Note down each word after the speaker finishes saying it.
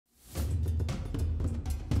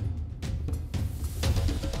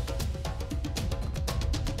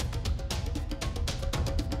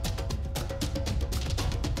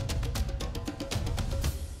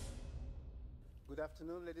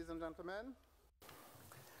afternoon, ladies and gentlemen.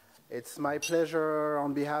 It's my pleasure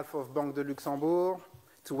on behalf of Banque de Luxembourg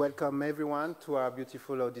to welcome everyone to our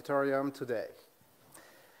beautiful auditorium today.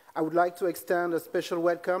 I would like to extend a special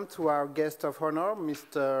welcome to our guest of honor,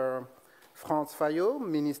 Mr. Franz Fayot,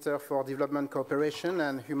 Minister for Development Cooperation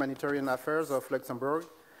and Humanitarian Affairs of Luxembourg,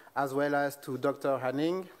 as well as to Dr.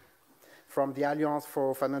 Hannig from the Alliance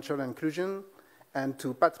for Financial Inclusion, and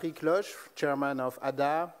to Patrick Losch, Chairman of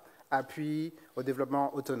ADA, Appui au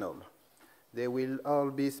Développement Autonome. They will all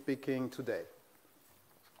be speaking today.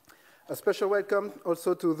 A special welcome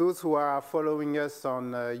also to those who are following us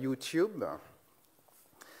on YouTube.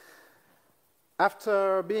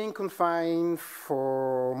 After being confined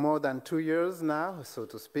for more than 2 years now, so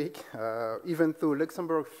to speak, even though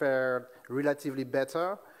Luxembourg fared relatively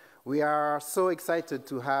better, we are so excited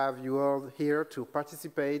to have you all here to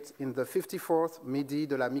participate in the 54th Midi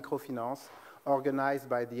de la Microfinance organized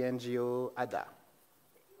by the NGO ADA.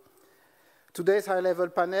 Today's high-level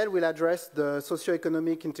panel will address the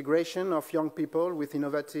socio-economic integration of young people with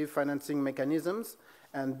innovative financing mechanisms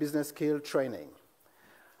and business skill training.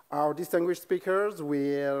 Our distinguished speakers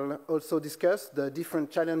will also discuss the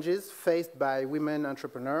different challenges faced by women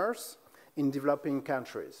entrepreneurs in developing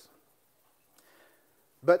countries.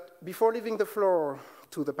 But before leaving the floor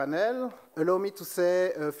to the panel, allow me to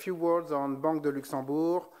say a few words on Banque de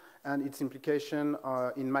Luxembourg and its implication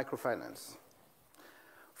in microfinance.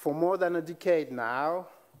 For more than a decade now,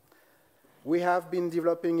 we have been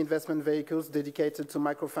developing investment vehicles dedicated to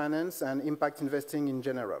microfinance and impact investing in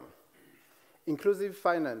general. Inclusive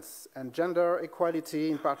finance and gender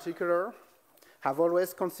equality in particular have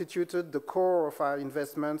always constituted the core of our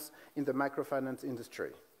investments in the microfinance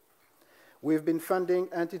industry. We've been funding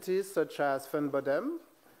entities such as FundBodem,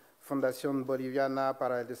 Fundación Boliviana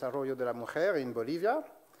para el Desarrollo de la Mujer in Bolivia,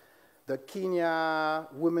 the Kenya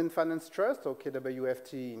Women Finance Trust, or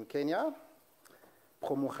KWFT in Kenya,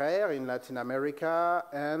 ProMujer in Latin America,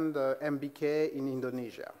 and MBK in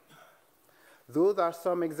Indonesia. Those are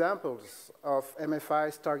some examples of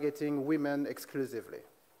MFIs targeting women exclusively.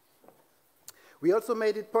 We also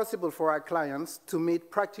made it possible for our clients to meet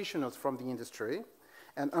practitioners from the industry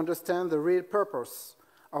and understand the real purpose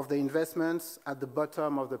of the investments at the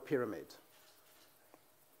bottom of the pyramid.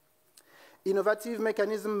 Innovative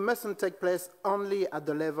mechanism mustn't take place only at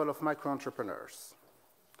the level of micro-entrepreneurs.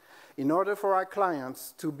 In order for our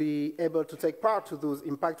clients to be able to take part to those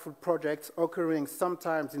impactful projects occurring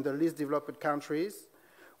sometimes in the least developed countries,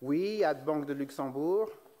 we at Banque de Luxembourg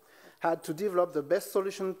had to develop the best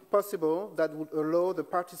solution possible that would allow the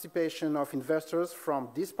participation of investors from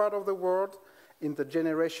this part of the world in the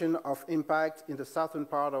generation of impact in the southern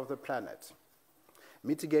part of the planet,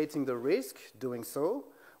 mitigating the risk doing so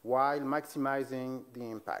while maximizing the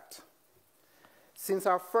impact. Since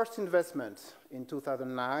our first investment in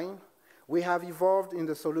 2009, we have evolved in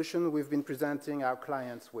the solution we've been presenting our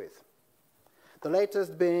clients with. The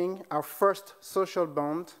latest being our first social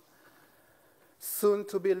bond, soon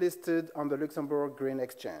to be listed on the Luxembourg Green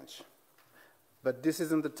Exchange. But this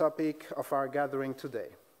isn't the topic of our gathering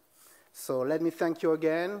today. So let me thank you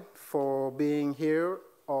again for being here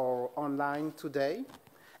or online today.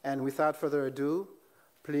 And without further ado,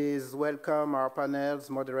 please welcome our panel's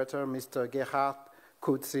moderator, Mr. Gerhard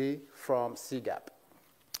Coetzee from CGAP.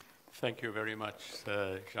 Thank you very much,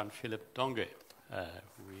 Jean-Philippe Donge.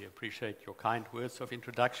 We appreciate your kind words of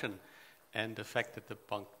introduction and the fact that the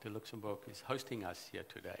Banque de Luxembourg is hosting us here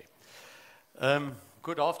today.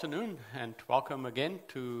 Good afternoon and welcome again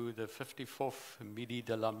to the 54th Midi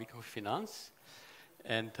de la Microfinance.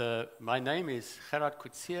 And my name is Gerhard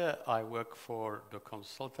Coetzee. I work for the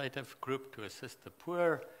Consultative group to assist the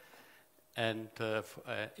poor. And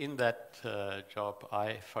in that job,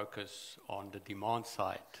 I focus on the demand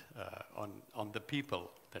side, on the people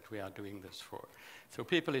that we are doing this for. So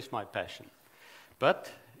people is my passion.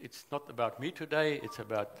 But it's not about me today. It's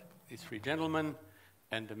about these three gentlemen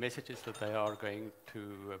and the messages that they are going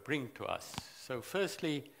to bring to us. So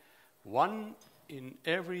firstly, 1 in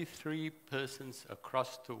every 3 persons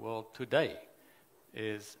across the world today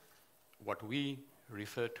is what we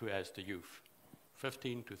refer to as the youth,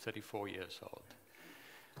 15 to 34 years old.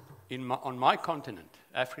 On my continent,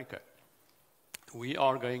 Africa, we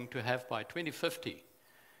are going to have by 2050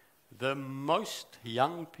 the most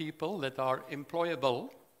young people that are employable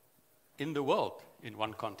in the world in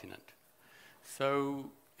one continent.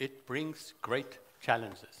 So it brings great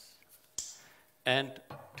challenges. And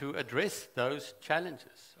to address those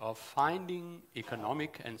challenges of finding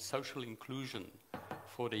economic and social inclusion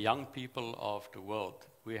for the young people of the world,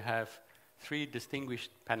 we have 3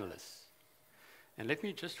 distinguished panelists. And let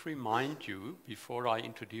me just remind you, before I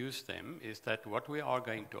introduce them, is that what we are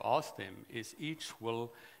going to ask them is each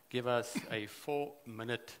will give us a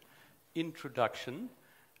 4-minute introduction,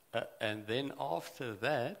 and then after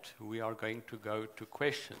that, we are going to go to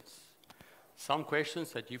questions. Some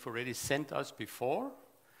questions that you've already sent us before,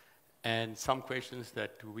 and some questions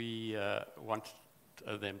that we want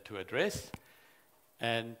them to address.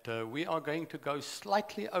 And we are going to go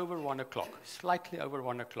slightly over 1 o'clock, slightly over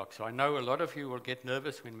 1 o'clock. So I know a lot of you will get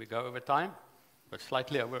nervous when we go over time, but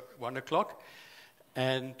slightly over 1 o'clock.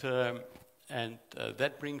 And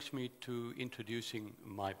that brings me to introducing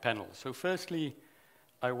my panel. So firstly,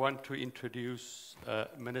 I want to introduce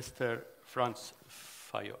Minister Franz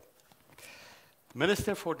Fayot,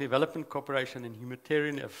 Minister for Development, Cooperation and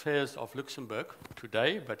Humanitarian Affairs of Luxembourg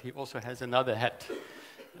today, but he also has another hat,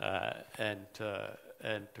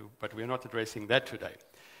 but we're not addressing that today.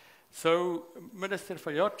 So Minister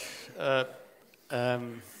Fayot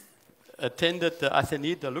attended the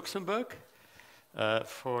Athénée de Luxembourg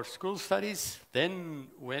for school studies, then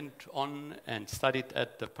went on and studied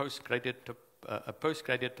at the a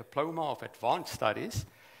postgraduate diploma of advanced studies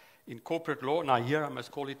in corporate law. Now here I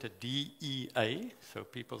must call it a DEA, so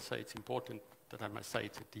people say it's important that I must say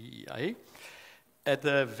it's a DEA, at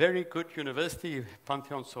the very good university,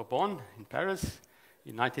 Panthéon-Sorbonne in Paris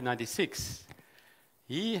in 1996.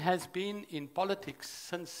 He has been in politics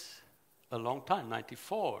since a long time,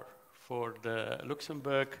 94, for the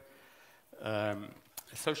Luxembourg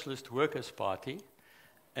Socialist Workers' Party,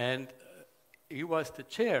 and he was the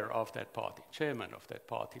chair of that party, chairman of that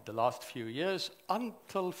party, the last few years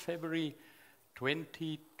until February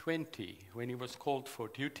 2020, when he was called for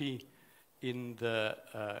duty in the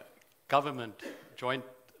joint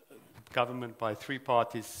government by 3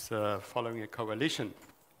 parties following a coalition.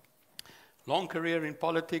 Long career in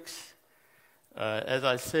politics. As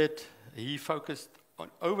I said, he focused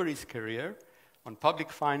over his career on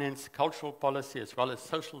public finance, cultural policy, as well as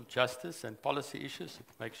social justice and policy issues. It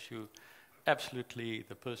makes you absolutely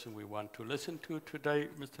the person we want to listen to today,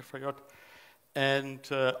 Mr. Fayot. And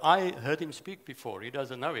I heard him speak before. He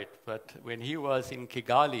doesn't know it, but when he was in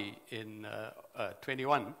Kigali in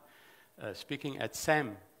 21, speaking at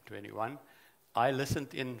SAM 21, I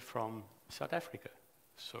listened in from South Africa.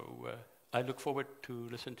 So I look forward to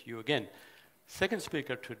listen to you again. Second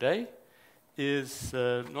speaker today is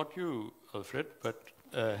not you, Alfred, but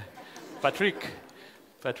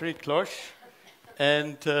Patrick Losch.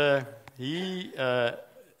 And he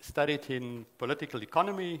studied in political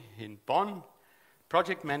economy in Bonn,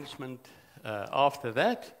 project management after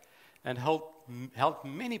that, and held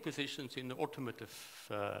many positions in the automotive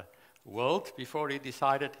world before he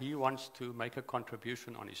decided he wants to make a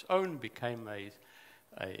contribution on his own, became a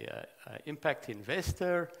impact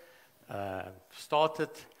investor, started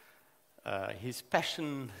his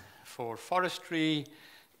passion for forestry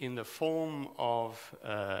in the form of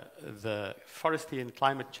the Forestry and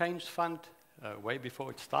Climate Change Fund, way before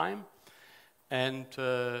its time, and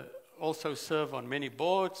also serve on many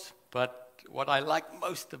boards. But what I like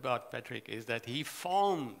most about Patrick is that he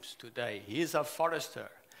farms today. He is a forester.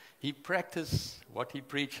 He practices what he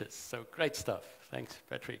preaches. So great stuff. Thanks,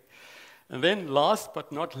 Patrick. And then last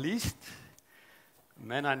but not least, a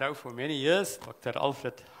man I know for many years, Dr.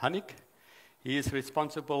 Alfred Hannig. He is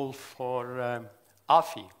responsible for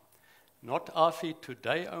AFI. Not AFI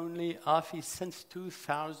today only, AFI since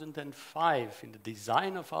 2005. In the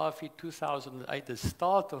design of AFI, 2008, the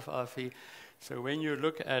start of AFI. So when you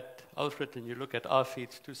look at Alfred and you look at AFI,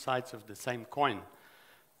 it's 2 sides of the same coin.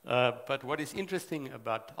 But what is interesting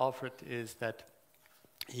about Alfred is that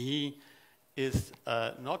he is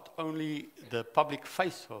not only the public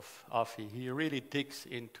face of AFI, he really digs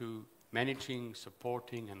into managing,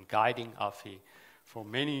 supporting, and guiding AFI for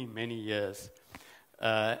many, many years.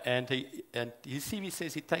 And his CV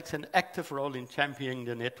says he takes an active role in championing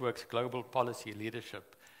the network's global policy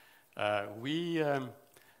leadership. We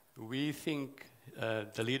think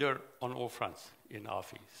the leader on all fronts in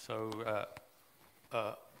AFI. So,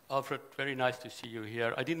 Alfred, very nice to see you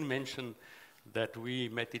here. I didn't mention that we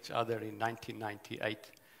met each other in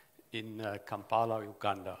 1998 in Kampala,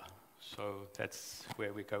 Uganda. So that's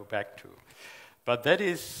where we go back to. But that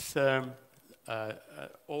is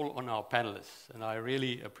all on our panelists, and I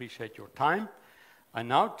really appreciate your time. I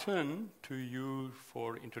now turn to you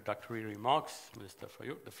for introductory remarks. Mr.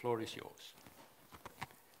 Fayot, the floor is yours.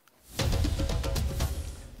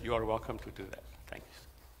 You are welcome to do that. Thank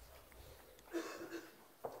you.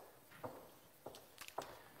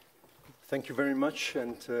 Thank you very much,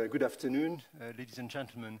 and good afternoon, ladies and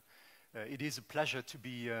gentlemen. It is a pleasure to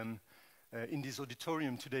be in this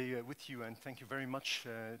auditorium today with you, and thank you very much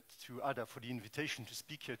to Ada for the invitation to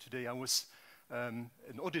speak here today. I was an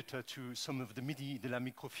auditor to some of the Midi de la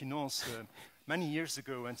Microfinance many years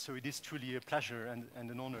ago, and so it is truly a pleasure and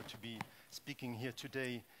an honor to be speaking here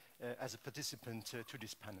today as a participant to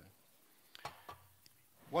this panel.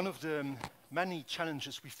 One of the many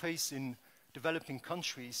challenges we face in developing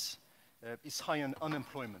countries is high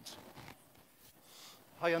unemployment.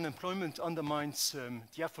 High unemployment undermines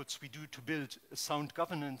the efforts we do to build a sound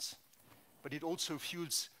governance, but it also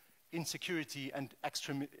fuels insecurity and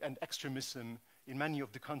extremism in many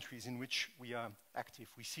of the countries in which we are active.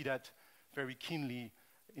 We see that very keenly,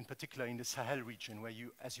 in particular in the Sahel region, where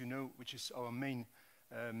as you know, which is our main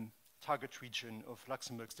target region of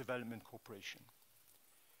Luxembourg's development cooperation.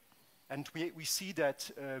 And we see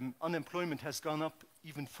that unemployment has gone up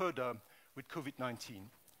even further with COVID-19.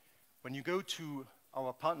 When you go to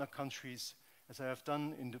our partner countries, as I have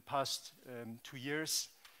done in the past 2 years,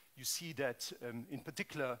 you see that in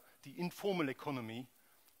particular the informal economy,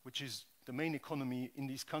 which is the main economy in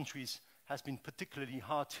these countries, has been particularly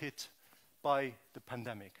hard hit by the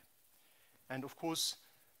pandemic. And of course,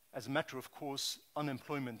 as a matter of course,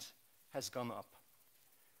 unemployment has gone up.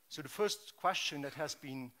 So the first question that has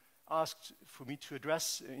been asked for me to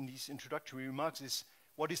address in these introductory remarks is,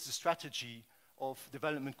 what is the strategy of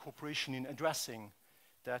development cooperation in addressing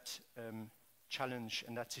that challenge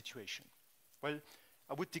and that situation? Well,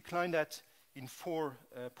 I would decline that in 4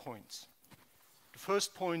 points. The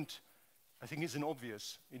first point, I think, is an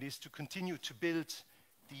obvious. It is to continue to build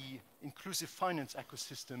the inclusive finance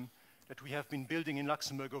ecosystem that we have been building in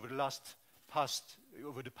Luxembourg over the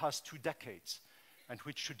past 2 decades, and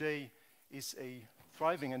which today is a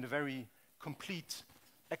thriving and a very complete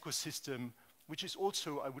ecosystem, which is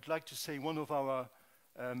also, I would like to say, one of our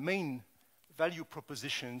main value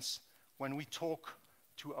propositions when we talk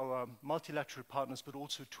to our multilateral partners, but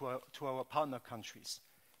also to our partner countries.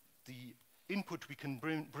 The input we can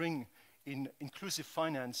bring in inclusive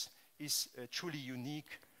finance is truly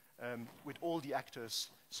unique with all the actors,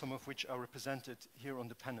 some of which are represented here on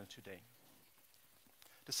the panel today.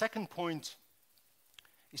 The second point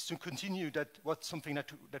is to continue something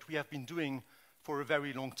that we have been doing for a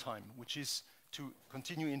very long time, which is to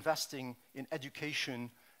continue investing in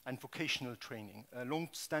education and vocational training, a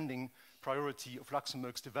long-standing priority of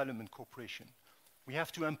Luxembourg's development cooperation. We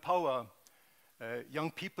have to empower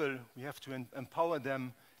young people, we have to empower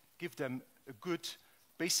them, give them a good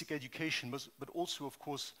basic education, but also, of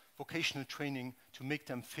course, vocational training to make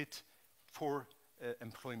them fit for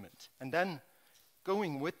employment. And then,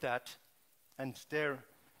 going with that, and there,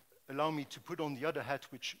 allow me to put on the other hat,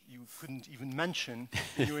 which you couldn't even mention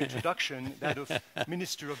in your introduction, that of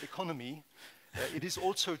Minister of Economy. It is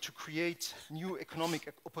also to create new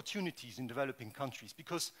economic opportunities in developing countries,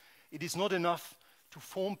 because it is not enough to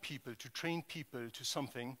form people, to train people to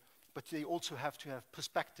something, but they also have to have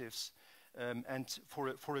perspectives and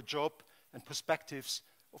for a job, and perspectives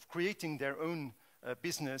of creating their own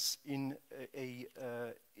business in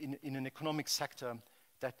an economic sector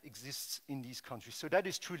that exists in these countries. So that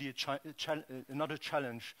is truly another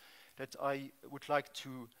challenge that I would like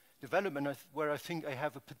to develop, and where I think I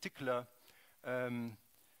have a particular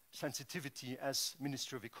sensitivity as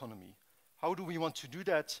Minister of Economy. How do we want to do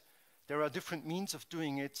that? There are different means of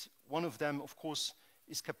doing it. One of them, of course,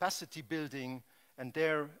 is capacity building, and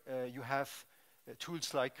there you have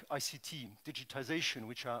tools like ICT, digitization,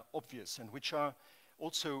 which are obvious and which are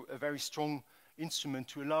also a very strong instrument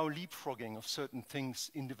to allow leapfrogging of certain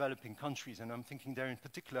things in developing countries. And I'm thinking there in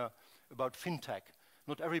particular about fintech.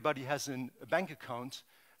 Not everybody has a bank account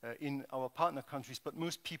in our partner countries, but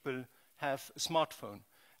most people have a smartphone.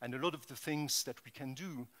 And a lot of the things that we can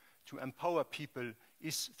do to empower people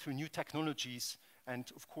is through new technologies,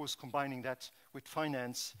 and of course combining that with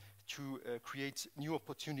finance to create new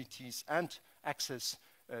opportunities and access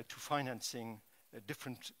to financing,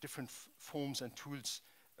 different forms and tools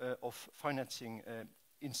of financing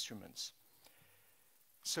instruments.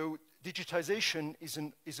 So digitization is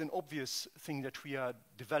an obvious thing that we are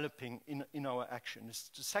developing in our action.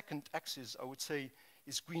 The second axis, I would say,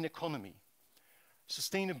 is green economy.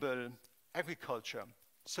 Sustainable agriculture,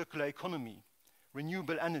 circular economy,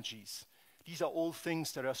 renewable energies. These are all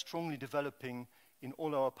things that are strongly developing in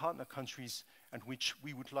all our partner countries, and which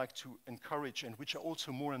we would like to encourage, and which are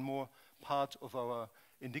also more and more part of our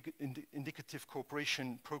indicative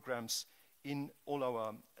cooperation programs in all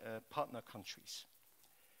our partner countries.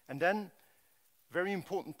 And then, very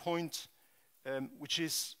important point, which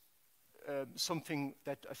is something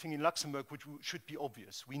that I think in Luxembourg which should be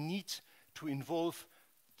obvious. We need to involve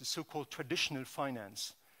the so-called traditional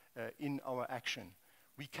finance in our action.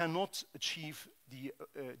 we cannot achieve the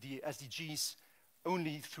SDGs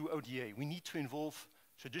only through ODA. We need to involve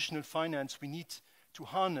traditional finance. We need to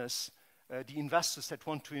harness the investors that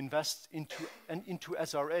want to invest into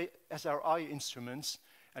SRI instruments,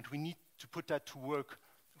 and we need to put that to work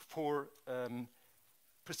for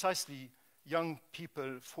precisely young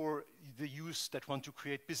people, for the youth that want to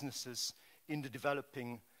create businesses in the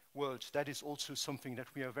developing world. That is also something that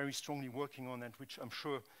we are very strongly working on, and which I'm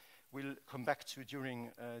sure we'll come back to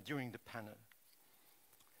during the panel.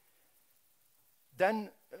 Then,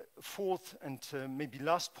 fourth and maybe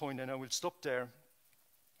last point, and I will stop there.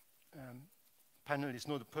 Panel is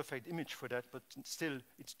not a perfect image for that, but still,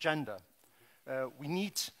 it's gender. We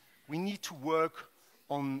need to work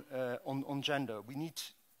on gender. We need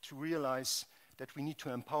to realize that we need to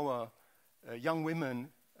empower young women.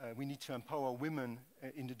 We need to empower women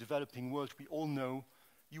in the developing world. We all know,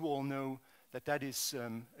 you all know, that is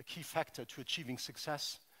a key factor to achieving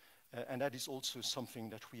success, and that is also something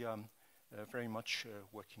that we are very much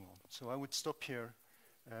working on. So I would stop here,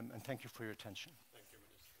 and thank you for your attention. Thank you,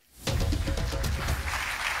 Minister.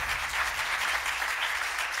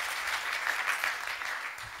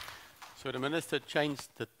 So the Minister changed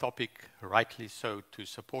the topic, rightly so, to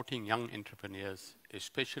supporting young entrepreneurs,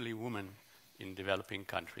 especially women in developing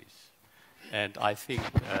countries. And I think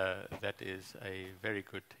that is a very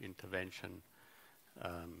good intervention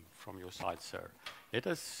from your side, sir. Let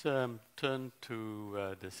us turn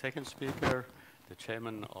to the second speaker, the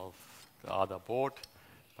chairman of the ADA board,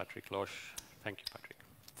 Patrick Losch. Thank you, Patrick.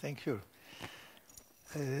 Thank you.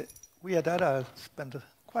 We at ADA spent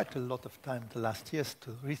quite a lot of time the last years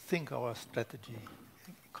to rethink our strategy,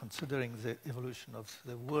 considering the evolution of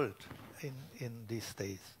the world in these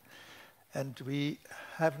days. And we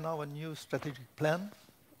have now a new strategic plan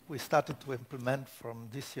we started to implement from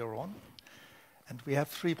this year on. And we have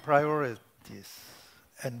 3 priorities.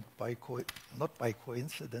 And not by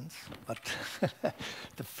coincidence, but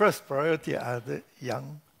the first priority are the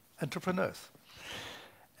young entrepreneurs.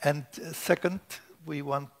 And second, we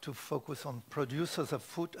want to focus on producers of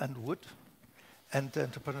food and wood and the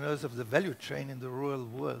entrepreneurs of the value chain in the rural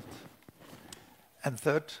world. And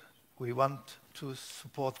third, we want to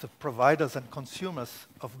support the providers and consumers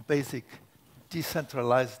of basic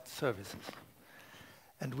decentralized services.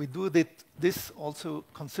 And we do this also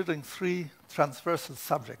considering 3 transversal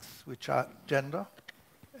subjects, which are gender,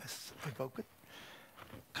 as evoked,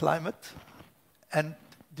 climate, and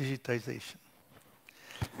digitization.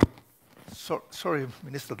 Sorry,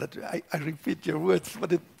 Minister, that I repeat your words,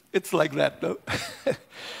 but it's like that, no?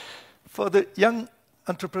 For the young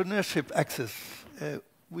entrepreneurship access,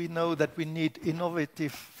 we know that we need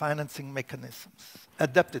innovative financing mechanisms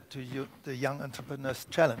adapted to the young entrepreneurs'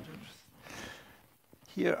 challenges.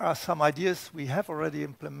 Here are some ideas. We have already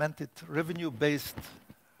implemented revenue-based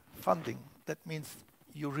funding. That means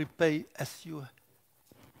you repay as you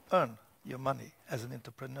earn your money as an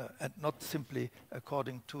entrepreneur, and not simply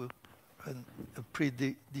according to a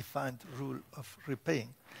predefined rule of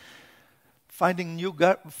repaying. Finding new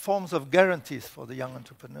forms of guarantees for the young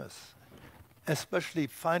entrepreneurs, especially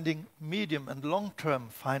finding medium and long-term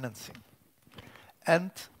financing,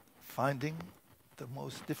 and finding the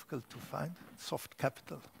most difficult to find, soft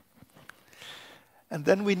capital. And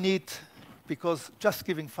then we need, because just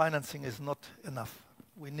giving financing is not enough,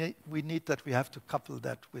 we need that we have to couple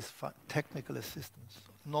that with technical assistance,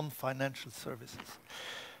 non-financial services.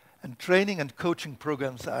 And training and coaching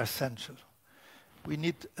programs are essential. We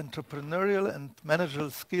need entrepreneurial and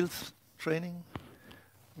managerial skills training.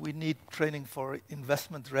 We need training for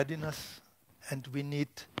investment readiness, and we need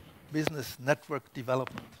business network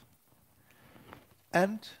development.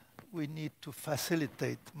 And we need to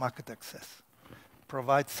facilitate market access,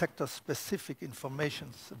 provide sector-specific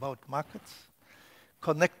information about markets,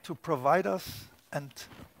 connect to providers and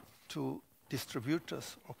to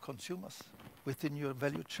distributors or consumers within your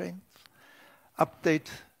value chains,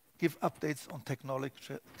 give updates on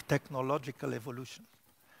technological evolution.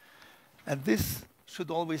 And this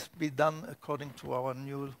should always be done according to our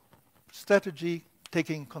new strategy,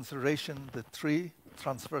 taking into consideration the 3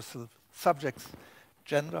 transversal subjects: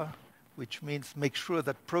 gender, which means make sure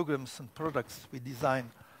that programs and products we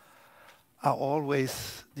design are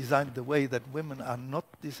always designed the way that women are not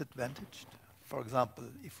disadvantaged. For example,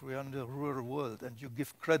 if we are in the rural world and you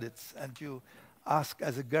give credits and you ask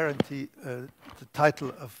as a guarantee the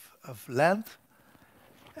title of land,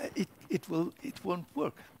 it won't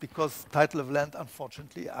work, because title of land,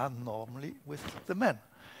 unfortunately, are normally with the men.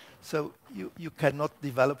 So you cannot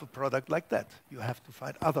develop a product like that. You have to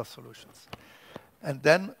find other solutions. And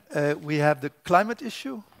then we have the climate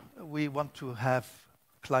issue. We want to have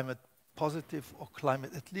climate positive or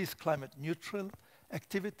climate, at least climate neutral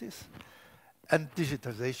activities, and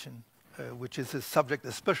digitization, which is a subject,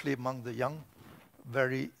 especially among the young,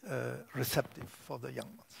 very receptive for the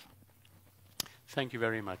young ones. Thank you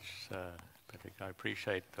very much, Patrick. I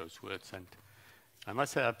appreciate those words, and I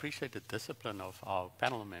must say I appreciate the discipline of our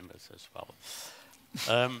panel members as well.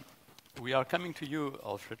 We are coming to you,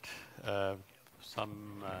 Alfred.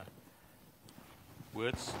 Some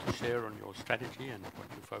words to share on your strategy and what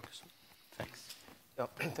you focus on. Thanks. Yeah,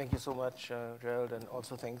 thank you so much, Gerhard, and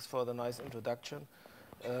also thanks for the nice introduction.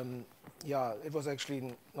 Yeah, it was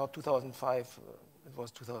actually not 2005, it was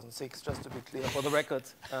 2006, just to be clear for the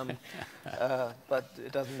records. But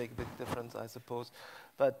it doesn't make a big difference, I suppose.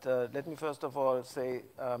 But let me first of all say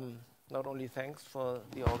not only thanks for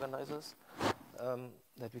the organizers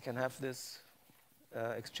that we can have this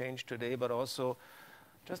exchange today, but also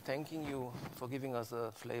just thanking you for giving us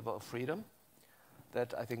a flavor of freedom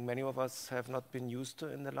that I think many of us have not been used to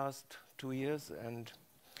in the last 2 years. And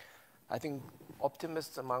I think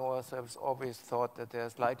optimists among ourselves always thought that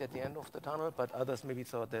there's light at the end of the tunnel, but others maybe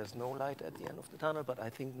thought there's no light at the end of the tunnel. But I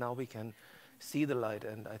think now we can see the light,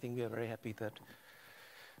 and I think we are very happy that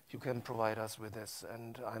you can provide us with this.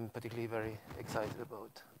 And I'm particularly very excited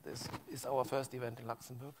about this. It's our first event in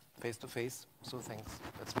Luxembourg, face-to-face, so thanks.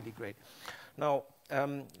 That's really great. Now,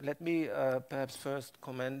 let me perhaps first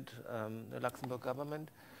commend the Luxembourg government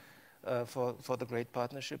for the great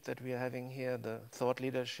partnership that we are having here, the thought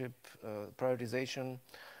leadership, prioritization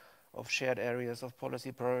of shared areas of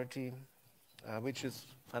policy priority, which is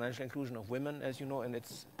financial inclusion of women, as you know, and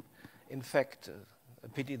it's in fact a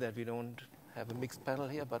pity that we don't have a mixed panel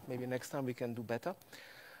here, but maybe next time we can do better.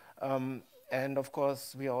 And of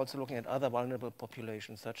course, we are also looking at other vulnerable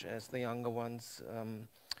populations, such as the younger ones,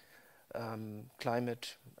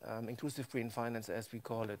 climate, inclusive green finance, as we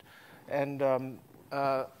call it. And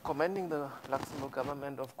commending the Luxembourg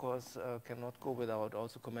government, of course, cannot go without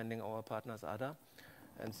also commending our partners ADA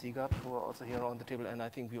and CGAP, who are also here on the table. And I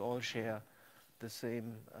think we all share the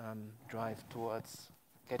same drive towards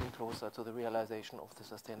getting closer to the realization of the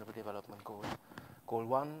Sustainable Development Goal. Goal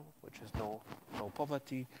 1, which is no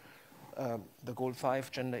poverty. The Goal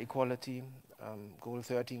 5, gender equality. Goal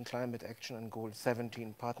 13, climate action, and Goal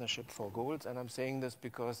 17, partnership for goals. And I'm saying this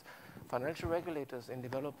because financial regulators in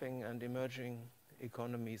developing and emerging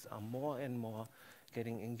economies are more and more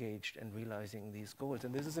getting engaged and realizing these goals.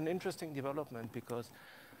 And this is an interesting development because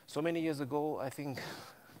so many years ago, I think,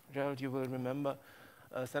 Gerhard, you will remember,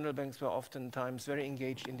 central banks were oftentimes very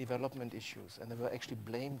engaged in development issues, and they were actually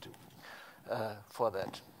blamed for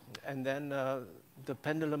that. And then the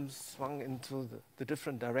pendulum swung into the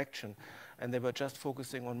different direction, and they were just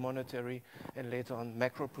focusing on monetary and later on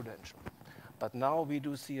macroprudential. But now we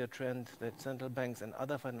do see a trend that central banks and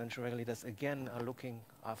other financial regulators again are looking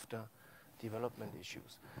after development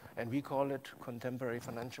issues. And we call it contemporary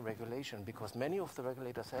financial regulation because many of the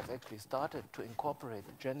regulators have actually started to incorporate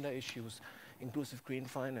gender issues, inclusive green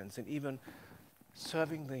finance, and even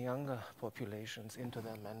serving the younger populations into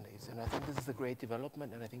their mandates. And I think this is a great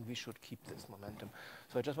development, and I think we should keep this momentum.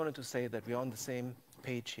 So I just wanted to say that we're on the same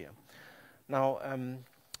page here. Now,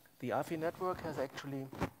 the AFI network has actually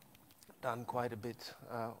done quite a bit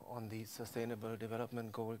on the Sustainable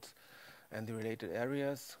Development Goals and the related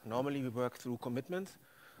areas. Normally, we work through commitments.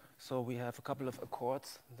 So we have a couple of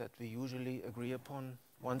accords that we usually agree upon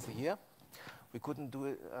once a year. We couldn't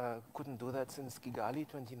do that since Kigali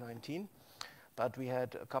 2019. But we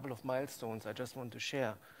had a couple of milestones I just want to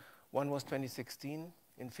share. One was 2016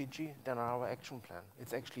 in Fiji, then our action plan.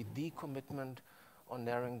 It's actually the commitment on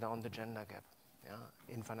narrowing down the gender gap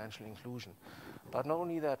in financial inclusion. But not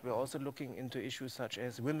only that, we're also looking into issues such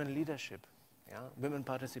as women leadership, women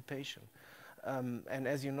participation. And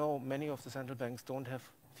as you know, many of the central banks don't have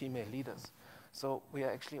female leaders. So we are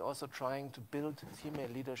actually also trying to build female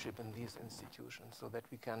leadership in these institutions so that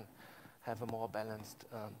we can have a more balanced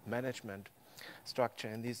management structure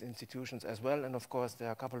in these institutions as well. And of course, there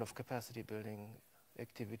are a couple of capacity building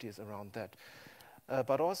activities around that.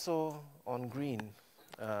 But also on green,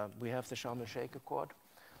 we have the Sharm el-Sheikh Accord,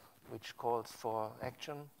 which calls for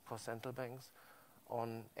action for central banks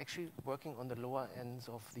on actually working on the lower ends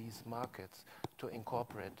of these markets to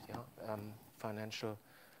incorporate financial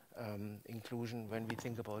inclusion when we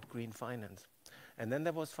think about green finance. And then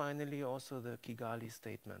there was finally also the Kigali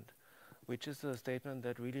statement, which is a statement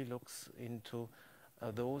that really looks into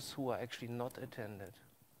those who are actually not attended,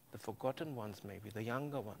 the forgotten ones maybe, the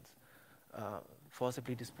younger ones,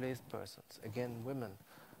 forcibly displaced persons, again, women.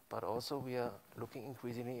 But also we are looking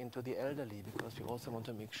increasingly into the elderly because we also want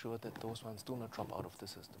to make sure that those ones do not drop out of the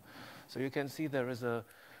system. So you can see there is a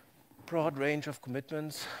broad range of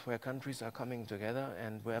commitments where countries are coming together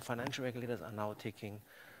and where financial regulators are now taking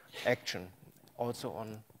action. Also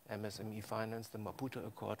on MSME finance, the Maputo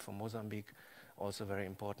Accord for Mozambique, also very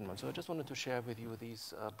important one. So I just wanted to share with you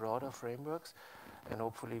these broader frameworks, and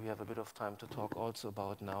hopefully we have a bit of time to talk also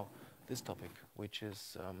about now this topic, which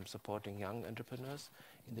is supporting young entrepreneurs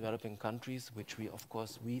in developing countries, which we, of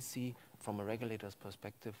course, we see from a regulator's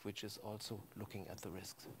perspective, which is also looking at the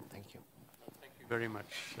risks. Thank you. Thank you very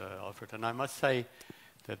much, Alfred. And I must say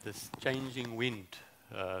that this changing wind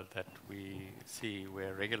that we see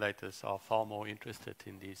where regulators are far more interested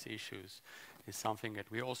in these issues is something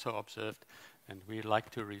that we also observed, and we like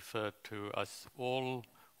to refer to us all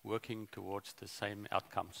working towards the same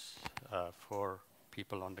outcomes for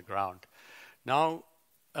people on the ground. Now,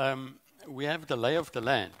 we have the lay of the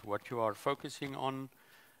land, what you are focusing on,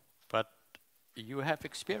 but you have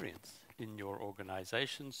experience in your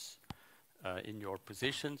organizations, in your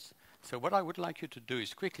positions. So what I would like you to do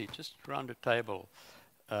is quickly, just around the table,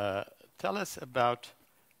 tell us about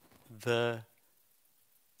the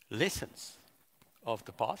lessons of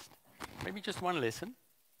the past, maybe just one lesson,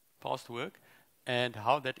 past work, and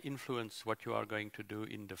how that influences what you are going to do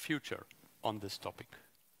in the future on this topic.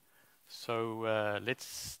 So let's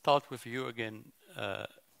start with you again,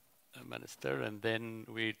 Minister, and then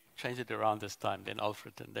we change it around this time, then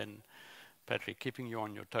Alfred, and then Patrick, keeping you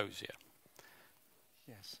on your toes here.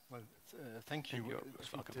 Yes, well, thank you.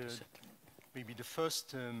 Maybe the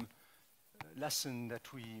first lesson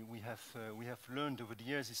that we have learned over the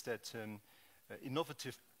years is that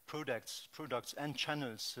innovative products and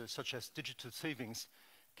channels such as digital savings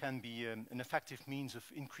can be an effective means of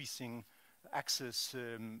increasing access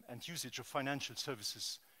and usage of financial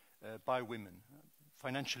services by women.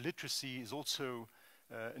 Financial literacy is also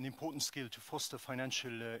an important skill to foster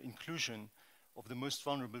financial inclusion of the most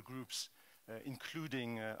vulnerable groups,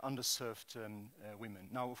 including underserved women.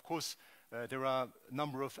 Now, of course, there are a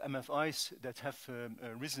number of MFIs that have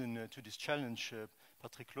risen to this challenge.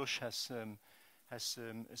 Patrick Losch has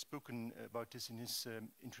spoken about this in his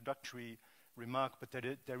introductory remark, but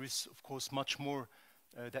there is, of course, much more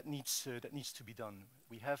that needs to be done.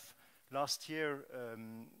 We have last year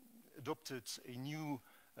adopted a new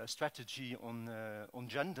strategy on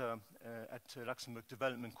gender at Luxembourg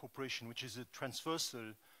Development Corporation, which is a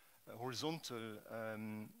transversal, horizontal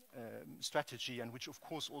strategy, and which, of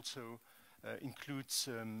course, also includes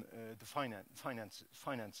the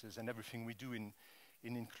finances and everything we do in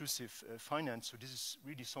inclusive finance. So this is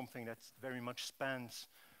really something that very much spans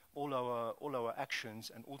all our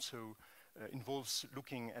actions, and also involves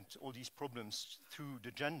looking at all these problems through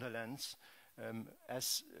the gender lens,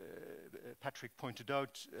 as Patrick pointed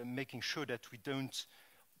out, making sure that we don't,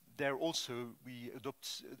 there also we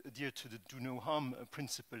adhere to the do no harm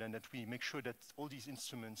principle, and that we make sure that all these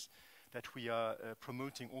instruments that we are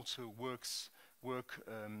promoting also work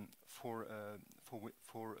for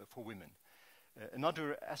women.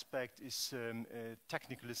 Another aspect is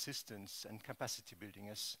technical assistance and capacity building.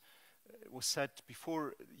 As was said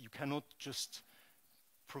before, you cannot just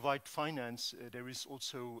provide finance. There is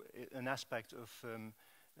also an aspect of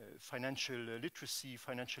financial literacy,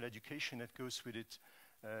 financial education that goes with it,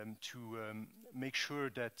 to make sure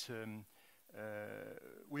that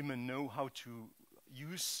women know how to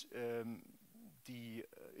use the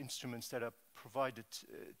instruments that are provided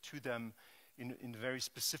to them in a very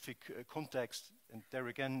specific context. And there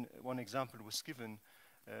again, one example was given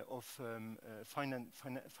of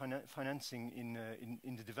financing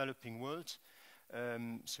in the developing world.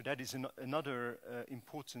 So that is another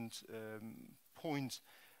important point.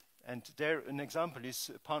 And there, an example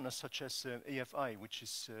is partners such as AFI, which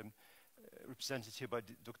is represented here by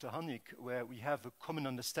Dr. Hannig, where we have a common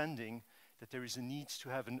understanding that there is a need to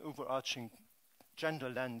have an overarching gender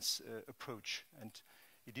lens approach. And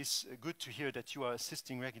it is good to hear that you are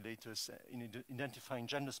assisting regulators in identifying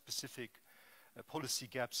gender-specific policy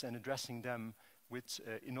gaps and addressing them with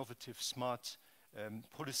innovative, smart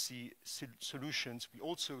policy solutions. We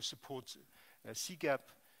also support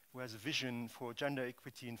CGAP, who has a vision for gender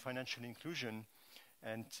equity and financial inclusion,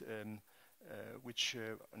 and which,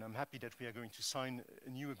 and I'm happy that we are going to sign a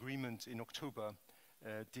new agreement in October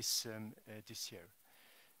this year.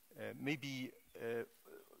 Maybe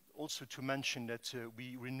also to mention that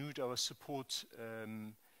we renewed our support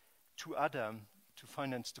to ADA to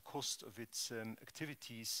finance the cost of its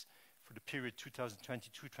activities for the period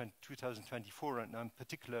 2022-2024, and I'm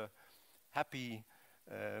particularly happy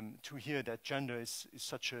to hear that gender is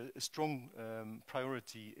such a strong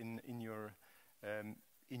priority in your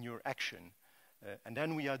action. And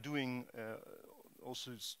then we are doing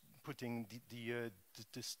also putting the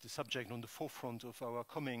subject on the forefront of our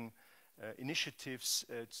coming initiatives.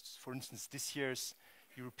 For instance, this year's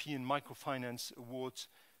European Microfinance Award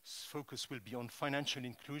focus will be on financial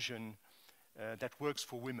inclusion that works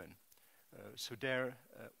for women. So there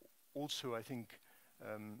also I think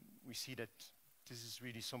we see that this is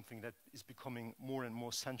really something that is becoming more and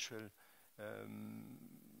more central,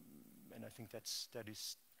 and I think that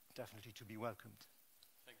is definitely to be welcomed.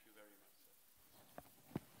 Thank you very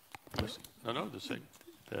much. No, the same.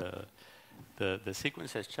 The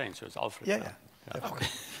sequence has changed, so it's Alfred. Yeah. Okay.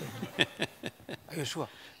 Are you sure?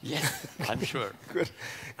 Yes, I'm sure. Good,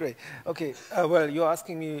 great. Okay. Well, you're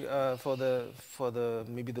asking me for the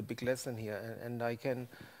maybe the big lesson here, and I can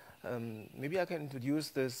maybe I can introduce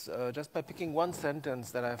this just by picking one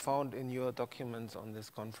sentence that I found in your documents on this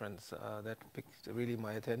conference that picked really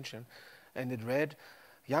my attention, and it read,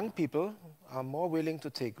 "Young people are more willing to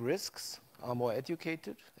take risks, are more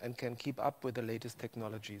educated, and can keep up with the latest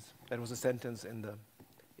technologies." That was a sentence in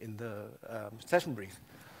the session brief.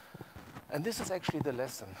 And this is actually the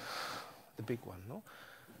lesson, the big one. No?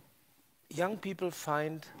 Young people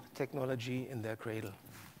find technology in their cradle.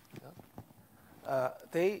 Yeah?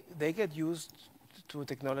 They get used to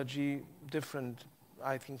technology different,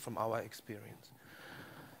 I think, from our experience.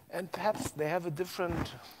 And perhaps they have a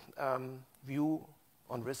different view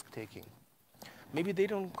on risk-taking. Maybe they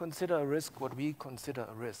don't consider a risk what we consider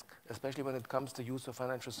a risk, especially when it comes to use of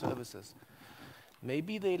financial services.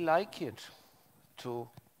 Maybe they like it to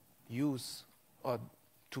use or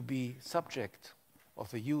to be subject of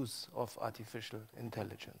the use of artificial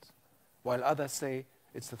intelligence, while others say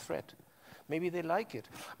it's a threat. Maybe they like it.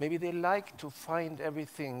 Maybe they like to find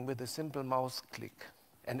everything with a simple mouse click,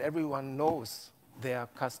 and everyone knows their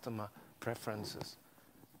customer preferences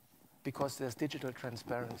because there's digital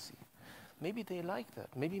transparency. Maybe they like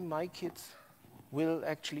that. Maybe my kids will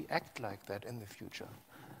actually act like that in the future.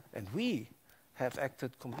 And we have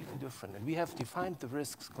acted completely different, and we have defined the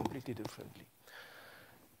risks completely differently.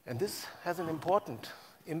 And this has an important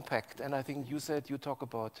impact, and I think you said you talk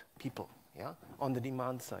about people, yeah, on the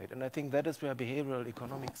demand side. And I think that is where behavioral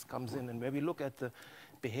economics comes in, and where we look at the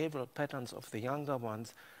behavioral patterns of the younger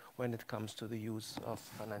ones when it comes to the use of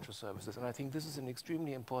financial services. And I think this is an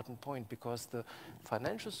extremely important point, because the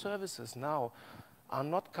financial services now are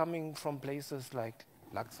not coming from places like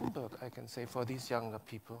Luxembourg, I can say, for these younger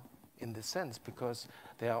people, in this sense, because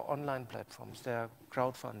there are online platforms, there are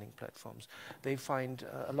crowdfunding platforms. They find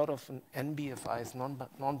a lot of NBFIs,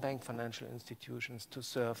 non-bank financial institutions, to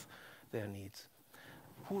serve their needs.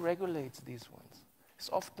 Who regulates these ones? It's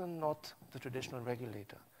often not the traditional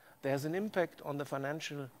regulator. There's an impact on the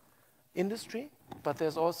financial industry, but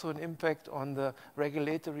there's also an impact on the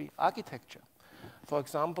regulatory architecture. For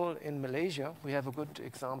example, in Malaysia, we have a good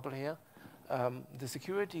example here. The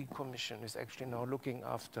Security Commission is actually now looking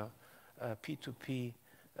after P2P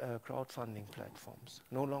crowdfunding platforms,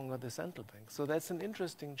 no longer the central bank. So that's an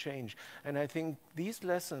interesting change. And I think these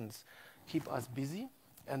lessons keep us busy,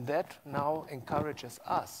 and that now encourages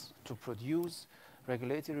us to produce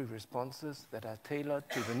regulatory responses that are tailored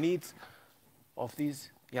to the needs of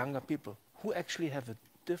these younger people who actually have a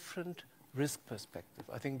different risk perspective.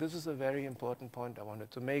 I think this is a very important point I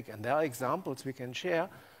wanted to make. And there are examples we can share,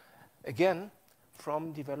 again,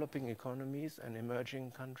 from developing economies and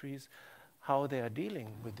emerging countries, how they are dealing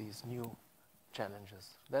with these new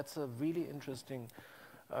challenges. That's a really interesting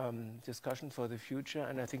discussion for the future,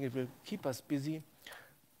 and I think it will keep us busy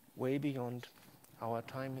way beyond our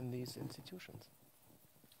time in these institutions.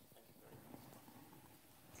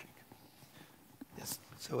 Yes,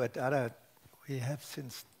 so at ADA, we have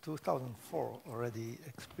since 2004 already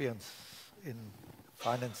experience in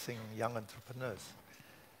financing young entrepreneurs.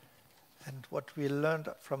 And what we learned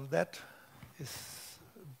from that is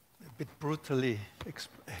a bit brutally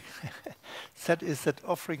said, is that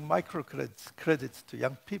offering microcredits to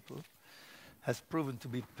young people has proven to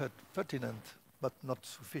be pertinent but not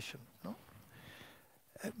sufficient. No?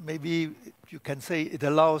 Maybe you can say it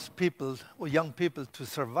allows people or young people to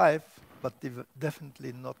survive, but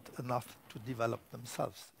definitely not enough to develop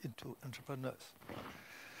themselves into entrepreneurs.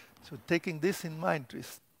 So taking this in mind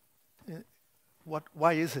is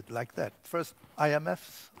why is it like that? First,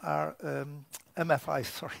 MFIs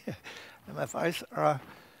are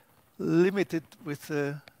limited with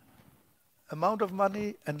the amount of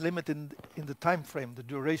money and limited in the time frame, the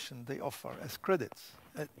duration they offer as credits.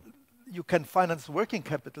 You can finance working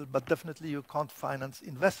capital, but definitely you can't finance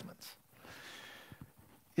investments.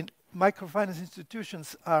 Microfinance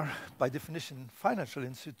institutions are, by definition, financial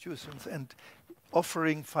institutions, and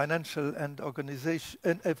offering financial and organization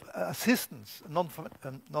assistance,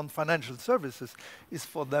 non-financial services, is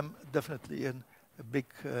for them definitely a big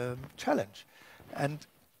challenge. And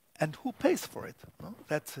And who pays for it? No?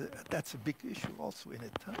 That's a big issue also in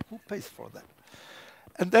it. Huh? Who pays for that?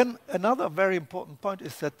 And then another very important point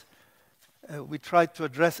is that we try to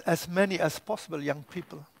address as many as possible young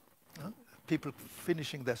people, people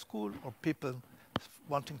finishing their school or people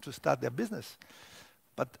wanting to start their business.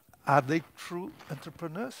 But are they true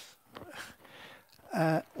entrepreneurs?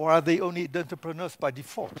 Or are they only entrepreneurs by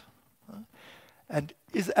default? And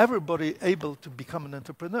is everybody able to become an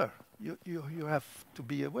entrepreneur? You have to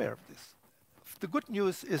be aware of this. The good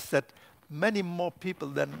news is that many more people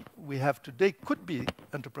than we have today could be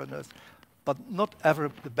entrepreneurs, but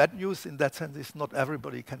the bad news in that sense is not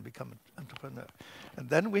everybody can become an entrepreneur. And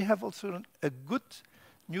then we have also a good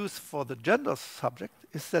news for the gender subject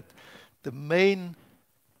is that the main,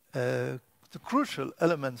 the crucial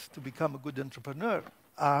elements to become a good entrepreneur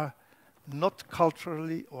are not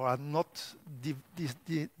culturally or are not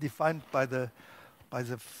defined by the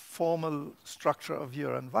formal structure of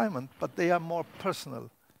your environment, but they are more personal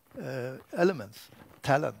elements: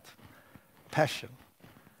 talent, passion,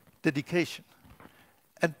 dedication.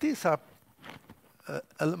 And these are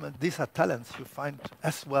elements, these are talents you find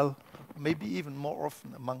as well, maybe even more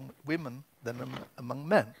often among women than among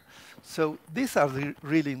men. So these are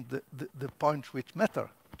really the points which matter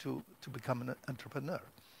to become an entrepreneur.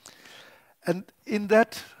 And in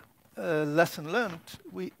that lesson learned,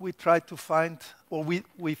 we try to find, or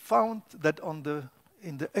we found that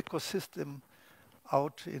in the ecosystem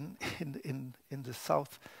out in the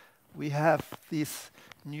south, we have this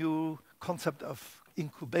new concept of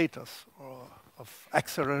incubators or of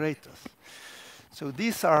accelerators. So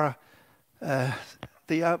these are,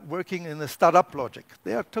 they are working in a startup logic.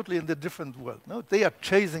 They are totally in the different world. No? They are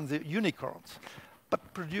chasing the unicorns,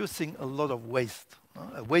 but producing a lot of waste.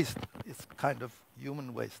 No? Waste is kind of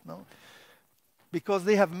human waste, no? Because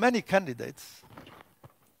they have many candidates,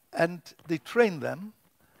 and they train them,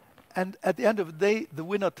 and at the end of the day, the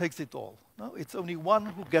winner takes it all. No? It's only one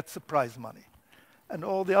who gets the prize money. And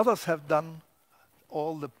all the others have done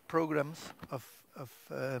all the programs of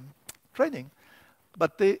training,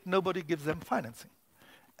 but nobody gives them financing.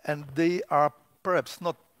 And they are perhaps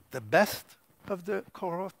not the best of the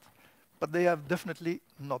cohort, but they are definitely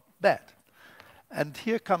not bad. And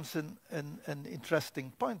here comes an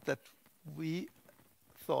interesting point that we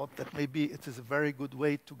thought that maybe it is a very good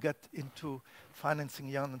way to get into financing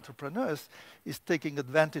young entrepreneurs is taking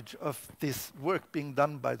advantage of this work being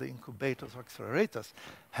done by the incubators or accelerators,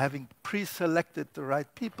 having pre-selected the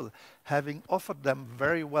right people, having offered them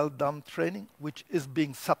very well done training, which is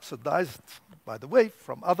being subsidized, by the way,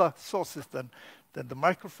 from other sources than the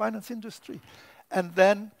microfinance industry, and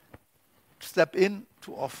then step in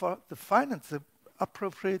to offer the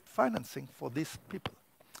appropriate financing for these people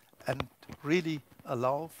and really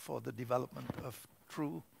allow for the development of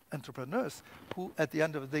true entrepreneurs who, at the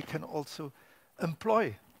end of the day, can also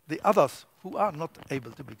employ the others who are not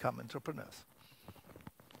able to become entrepreneurs.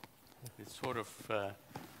 It's sort of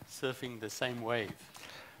surfing the same wave.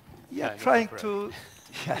 Yeah, trying to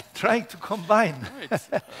combine.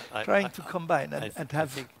 No, trying to combine and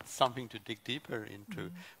have... I think something to dig deeper into.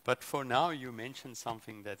 Mm-hmm. But for now, you mentioned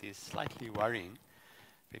something that is slightly worrying,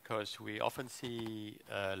 because we often see,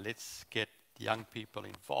 let's get young people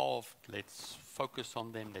involved, let's focus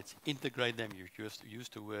on them, let's integrate them. You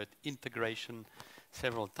used the word integration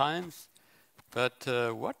several times. But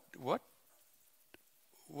what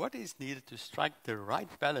is needed to strike the right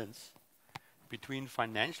balance between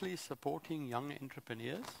financially supporting young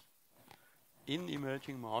entrepreneurs in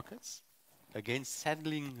emerging markets against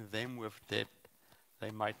saddling them with debt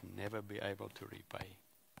they might never be able to repay?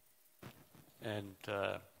 And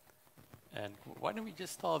why don't we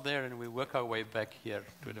just start there and we work our way back here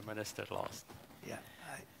to the minister last? Yeah,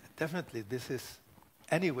 definitely this is,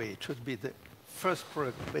 anyway, it should be the first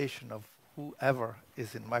preoccupation of whoever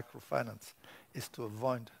is in microfinance is to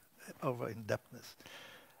avoid over-indebtedness.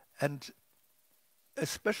 And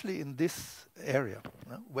especially in this area,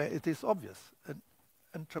 where it is obvious,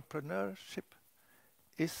 entrepreneurship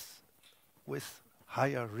is with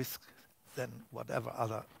higher risk than whatever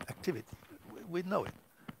other activity. We know it.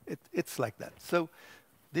 It's like that. So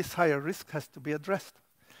this higher risk has to be addressed.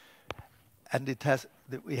 And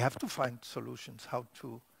we have to find solutions how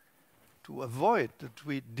to avoid that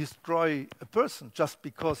we destroy a person just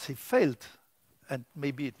because he failed. And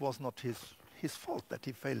maybe it was not his fault that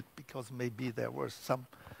he failed, because maybe there were some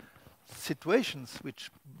situations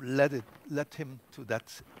which led him to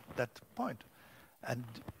that point. And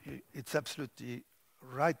it's absolutely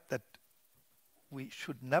right that we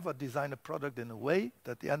should never design a product in a way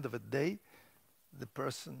that at the end of the day, the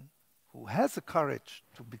person who has the courage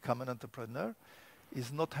to become an entrepreneur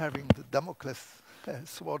is not having the Damocles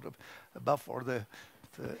sword above or the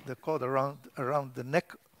cord around the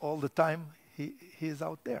neck all the time. He is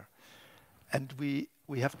out there. And we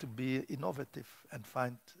have to be innovative and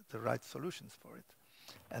find the right solutions for it.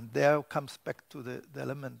 And there comes back to the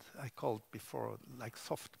element I called before, like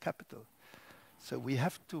soft capital. So we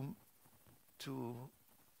have to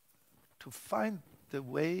find the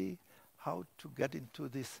way how to get into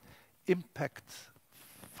this impact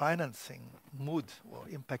financing mood or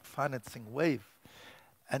impact financing wave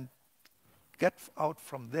and get out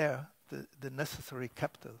from there the necessary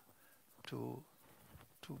capital to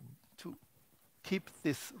keep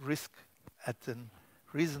this risk at a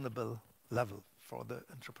reasonable level for the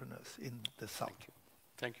entrepreneurs in the South.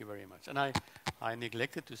 Thank you very much. And I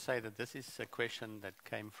neglected to say that this is a question that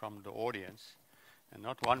came from the audience, and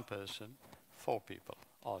not one person, 4 people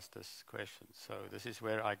asked this question. So this is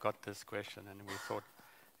where I got this question, and we thought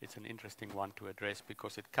it's an interesting one to address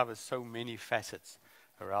because it covers so many facets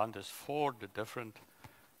around us for the different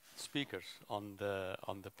speakers on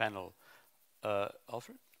the panel.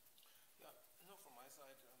 Alfred? From my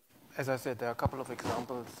side, as I said, there are a couple of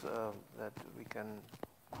examples that we can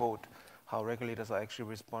quote how regulators are actually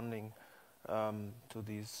responding to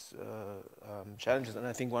these challenges. And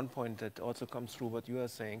I think one point that also comes through what you are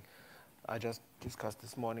saying, I just discussed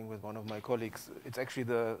this morning with one of my colleagues, it's actually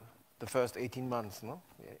the first 18 months, no?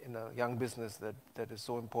 In a young business that is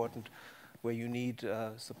so important, where you need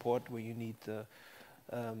support, where you need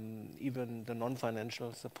even the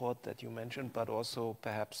non-financial support that you mentioned, but also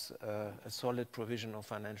perhaps a solid provision of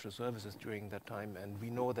financial services during that time. And we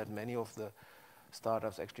know that many of the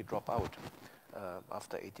startups actually drop out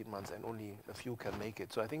after 18 months, and only a few can make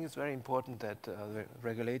it. So I think it's very important that the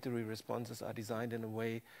regulatory responses are designed in a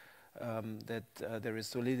way that there is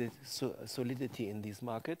solidity in these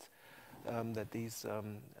markets, that these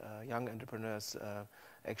young entrepreneurs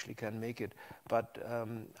actually can make it. But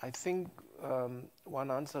I think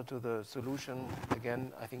one answer to the solution,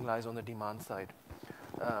 again, I think lies on the demand side.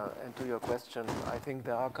 And to your question, I think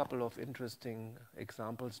there are a couple of interesting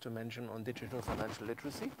examples to mention on digital financial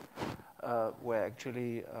literacy, where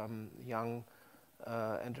actually young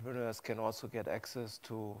entrepreneurs can also get access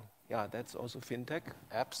to, that's also fintech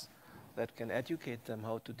apps that can educate them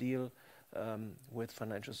how to deal with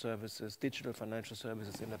financial services, digital financial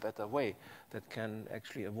services in a better way that can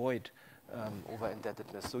actually avoid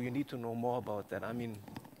over-indebtedness. So you need to know more about that. I mean,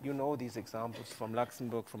 you know these examples from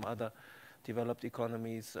Luxembourg, from other developed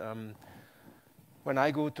economies. When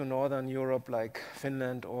I go to Northern Europe, like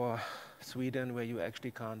Finland or Sweden, where you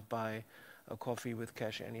actually can't buy a coffee with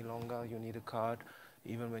cash any longer, you need a card.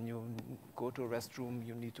 Even when you go to a restroom,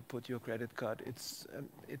 you need to put your credit card. It's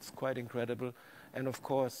quite incredible. And of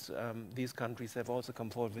course, these countries have also come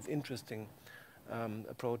forward with interesting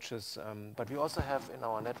approaches. But we also have in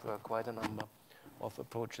our network quite a number of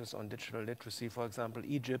approaches on digital literacy. For example,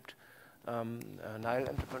 Egypt, Nile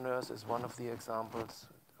Entrepreneurs is one of the examples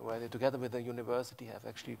where they, together with the university, have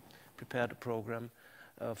actually prepared a program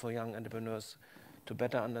for young entrepreneurs to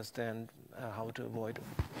better understand how to avoid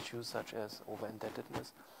issues such as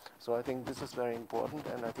over-indebtedness. So I think this is very important,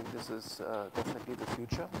 and I think this is definitely the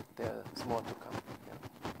future. There's more to come.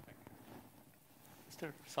 Yeah. Is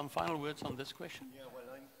there some final words on this question? Yeah, well,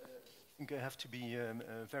 I think I have to be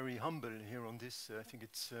very humble here on this. I think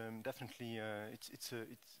it's definitely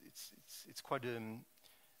it's quite a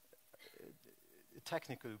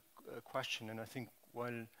technical question, and I think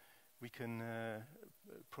while we can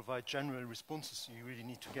provide general responses, you really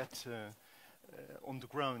need to get on the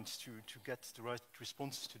ground to get the right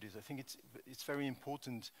responses to this. I think it's very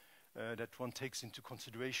important that one takes into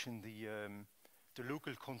consideration the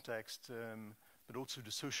local context, but also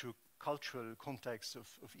the socio-cultural context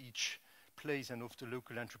of each place and of the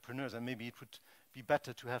local entrepreneurs. And maybe it would be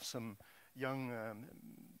better to have some young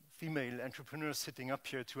female entrepreneurs sitting up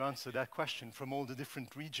here to answer that question from all the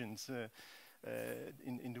different regions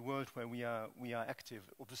in the world where we are active.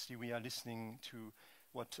 Obviously, we are listening to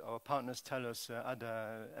what our partners tell us,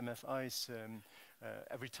 other MFIs.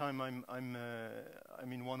 Every time I'm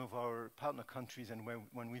in one of our partner countries, and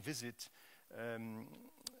when we visit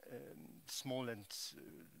small and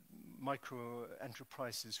micro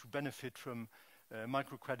enterprises who benefit from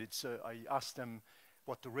microcredits, I ask them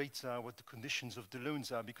what the rates are, what the conditions of the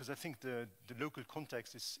loans are, because I think the local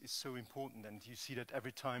context is so important, and you see that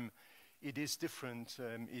every time it is different.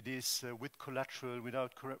 It is with collateral,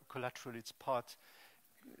 without collateral, it's part.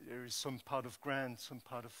 There is some part of grant, some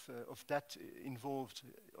part of debt involved.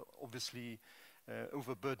 Obviously,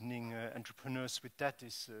 overburdening entrepreneurs with debt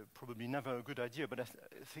is probably never a good idea. But I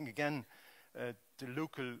think, again, the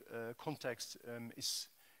local context is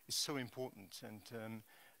so important. And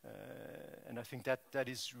And I think that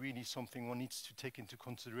is really something one needs to take into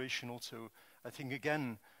consideration also. I think,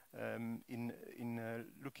 again, in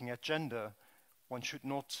looking at gender, one should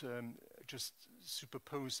not just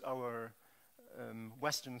superpose our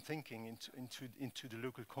Western thinking into the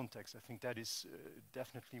local context. I think that is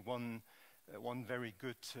definitely one very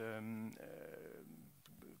good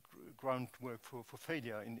groundwork for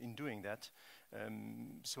failure in doing that.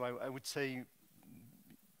 So I would say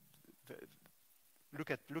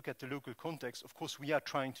look at the local context. Of course, we are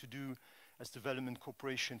trying to do, as development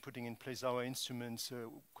cooperation, putting in place our instruments,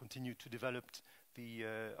 continue to develop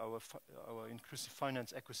our inclusive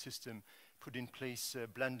finance ecosystem, put in place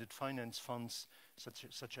blended finance funds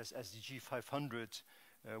such as SDG 500,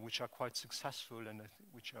 which are quite successful and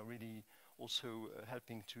which are really also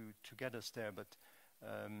helping to get us there. But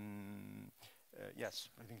yes,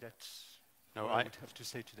 I think that's what I would have to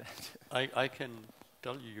say to that. I can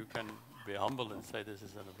tell you, you can be humble and say this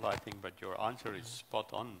is an applied thing, but your answer is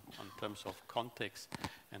spot on in terms of context.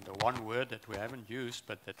 And the one word that we haven't used,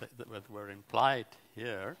 but that were implied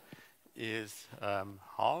here, is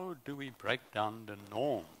how do we break down the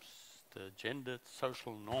norms, the gendered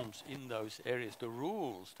social norms in those areas, the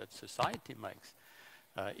rules that society makes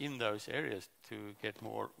in those areas to get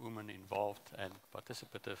more women involved and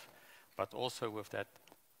participative, but also with that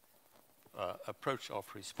approach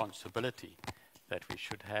of responsibility that we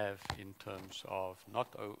should have in terms of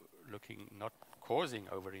not causing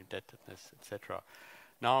over-indebtedness, etc.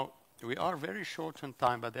 Now, we are very short on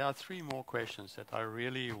time, but there are 3 more questions that I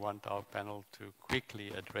really want our panel to quickly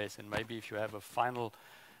address. And maybe if you have a final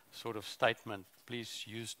sort of statement, please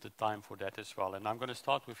use the time for that as well. And I'm going to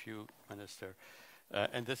start with you, Minister.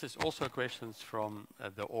 And this is also questions from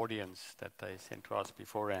the audience that they sent to us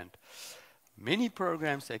beforehand. Many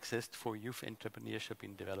programs exist for youth entrepreneurship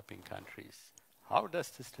in developing countries. How does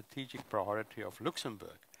the strategic priority of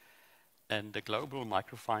Luxembourg and the global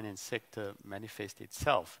microfinance sector manifest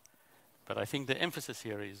itself? But I think the emphasis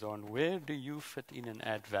here is on where do you fit in and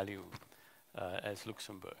add value as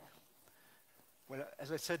Luxembourg? Well,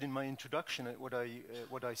 as I said in my introduction, what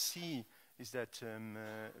I see is that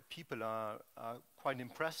people are quite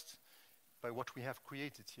impressed by what we have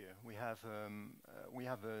created here. We have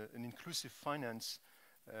an inclusive finance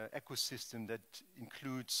ecosystem that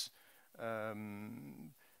includes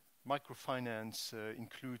microfinance,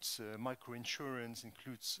 includes microinsurance,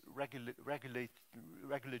 includes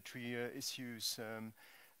regulatory issues.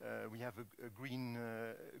 We have a green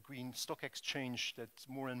stock exchange that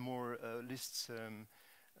more and more lists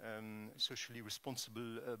socially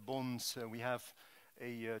responsible bonds. We have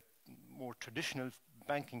a more traditional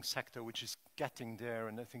banking sector which is getting there,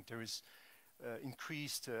 and I think there is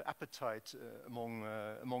increased appetite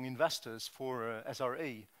among investors for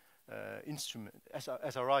SRI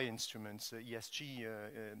instruments,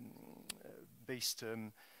 ESG-based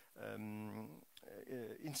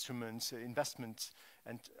instruments, investments,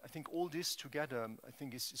 and I think all this together, I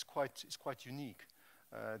think is quite unique.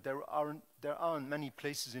 There aren't many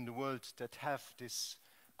places in the world that have this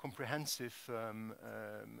comprehensive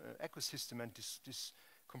ecosystem and this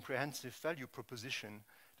comprehensive value proposition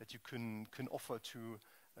that you can offer to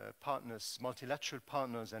partners, multilateral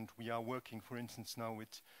partners, and we are working, for instance, now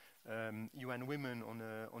with UN Women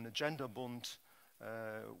on a gender bond,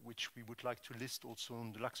 which we would like to list also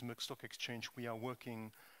on the Luxembourg Stock Exchange. We are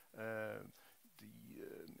working.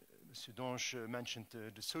 Monsieur Dange mentioned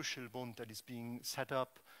the social bond that is being set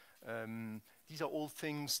up. These are all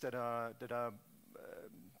things that are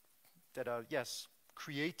yes,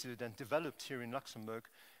 created and developed here in Luxembourg,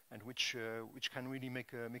 and which can really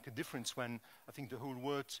make a difference when I think the whole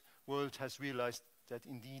world has realized that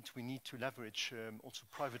indeed we need to leverage also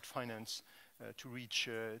private finance to reach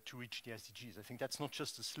the SDGs. I think that's not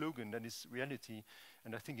just a slogan, that is reality,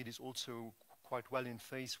 and I think it is also quite well in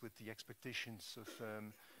phase with the expectations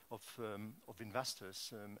of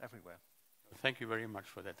investors everywhere. Thank you very much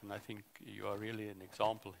for that, and I think you are really an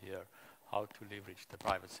example here how to leverage the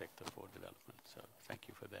private sector for development. So thank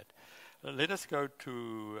you for that. Let us go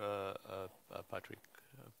to Patrick.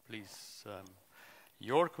 Please,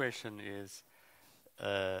 your question is,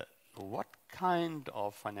 what kind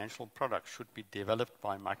of financial products should be developed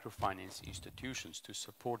by microfinance institutions to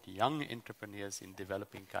support young entrepreneurs in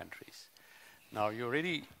developing countries? Now, you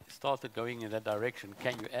already started going in that direction.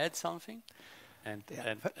 Can you add something? And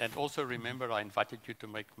also remember, I invited you to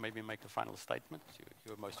maybe make a final statement.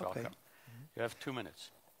 You're most welcome. Mm-hmm. You have 2 minutes.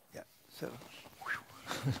 Yeah. So,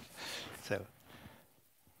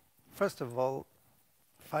 first of all,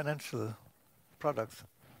 financial products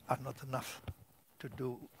are not enough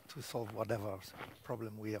to solve whatever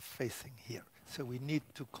problem we are facing here. So we need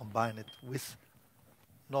to combine it with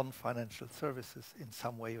non-financial services in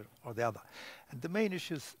some way or the other. And the main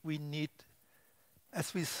issues we need,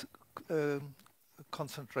 as we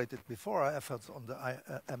concentrated before our efforts on the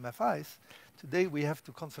MFIs, today we have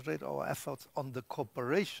to concentrate our efforts on the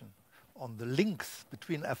cooperation, on the links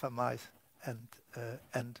between FMIs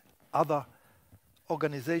and other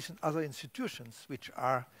organizations, other institutions which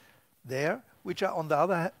are there, which are on the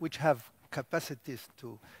other hand, which have capacities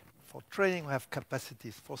for training, have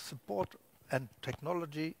capacities for support and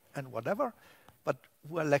technology and whatever, but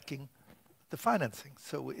who are lacking the financing.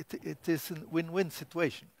 So it is a win-win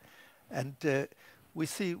situation. And we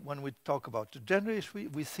see when we talk about the gender issue,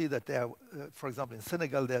 we see that there, for example, in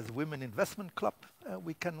Senegal, there's a women investment club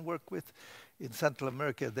we can work with. In Central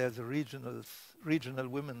America, there's a regional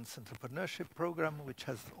women's entrepreneurship program, which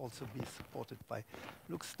has also been supported by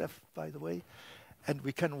Luxembourg, by the way. And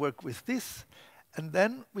we can work with this. And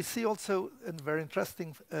then we see also a very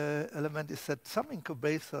interesting element is that some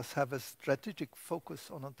incubators have a strategic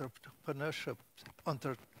focus on entrepreneurship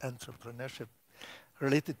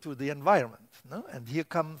related to the environment. No? And here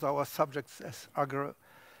comes our subjects as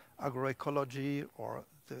agroecology or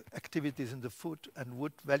the activities in the food and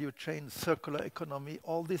wood value chain, circular economy.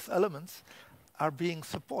 All these elements are being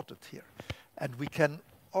supported here. And we can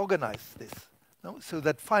organize this, no? So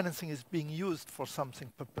that financing is being used for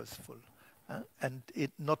something purposeful. And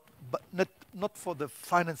it not for the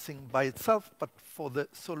financing by itself, but for the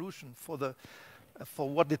solution, for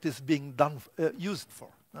what it is being done, used for.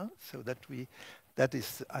 So that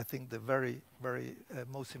is, I think, the very, very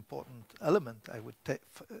most important element I would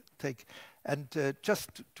take. And just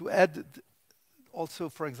to add, also,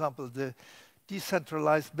 for example, the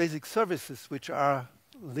decentralized basic services, which are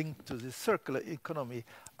linked to the circular economy,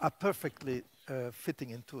 are perfectly fitting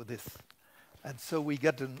into this. And so we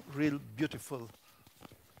get a real beautiful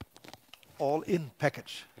all-in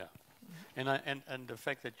package. Yeah, and the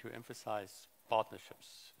fact that you emphasize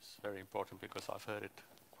partnerships is very important, because I've heard it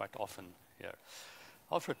quite often here.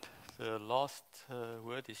 Alfred, the last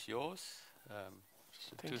word is yours.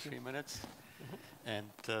 2-3 minutes. Mm-hmm.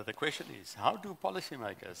 And the question is, how do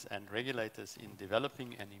policymakers and regulators in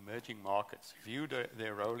developing and emerging markets view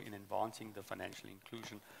their role in advancing the financial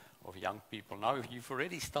inclusion of young people? Now, you've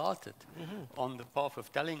already started on the path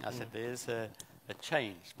of telling us that there's a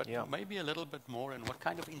change, but maybe a little bit more, and what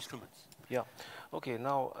kind of instruments? Yeah. Okay,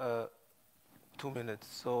 now 2 minutes.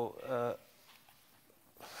 So,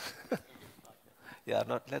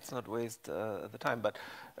 let's not waste the time, but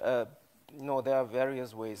no, there are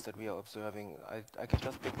various ways that we are observing. I can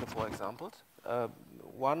just pick the 4 examples.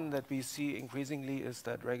 One that we see increasingly is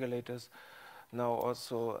that regulators now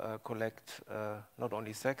also collect not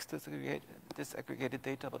only sex disaggregated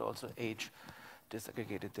data, but also age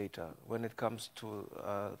disaggregated data when it comes to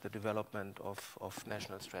the development of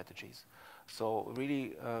national strategies. So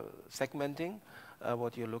really segmenting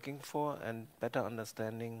what you're looking for and better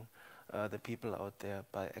understanding the people out there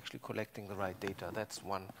by actually collecting the right data. That's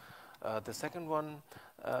one. The second one,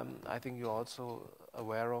 I think you're also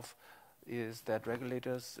aware of, is that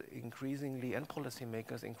regulators increasingly and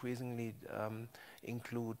policymakers increasingly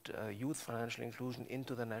include youth financial inclusion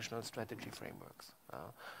into the national strategy frameworks.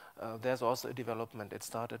 There's also a development. It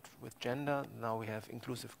started with gender. Now we have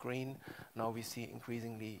inclusive green. Now we see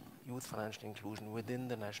increasingly youth financial inclusion within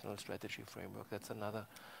the national strategy framework. That's another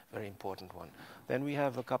very important one. Then we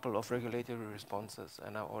have a couple of regulatory responses,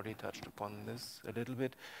 and I already touched upon this a little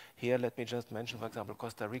bit. Here, let me just mention, for example,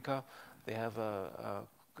 Costa Rica. They have a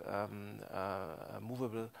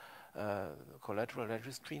movable collateral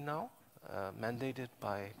registry now, mandated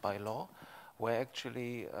by law, where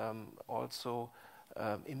actually also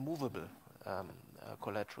immovable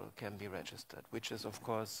collateral can be registered, which is, of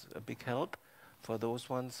course, a big help for those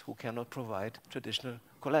ones who cannot provide traditional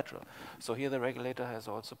collateral. So here the regulator has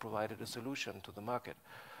also provided a solution to the market.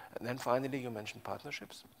 And then finally, you mentioned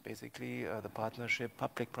partnerships. Basically, the partnership,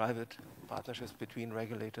 public-private partnerships between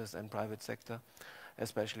regulators and private sector,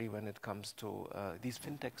 especially when it comes to these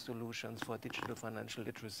fintech solutions for digital financial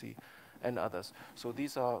literacy and others. So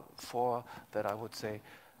these are 4 that I would say.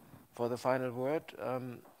 For the final word,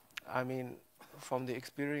 I mean, from the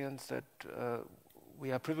experience that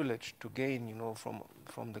we are privileged to gain,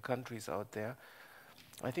 from the countries out there,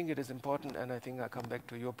 I think it is important, and I think I come back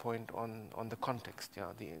to your point on the context.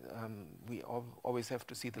 Yeah, we always have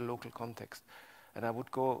to see the local context, and I would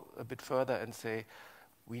go a bit further and say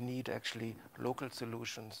we need actually local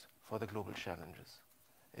solutions for the global challenges.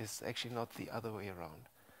 It's actually not the other way around.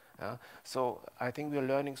 So I think we're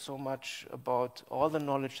learning so much about all the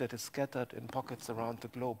knowledge that is scattered in pockets around the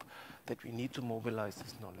globe that we need to mobilize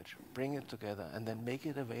this knowledge, bring it together, and then make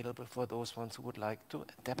it available for those ones who would like to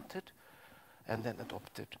adapt it and then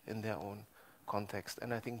adopt it in their own context.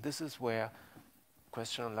 And I think this is where,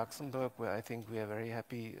 question on Luxembourg, where I think we are very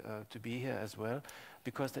happy to be here as well,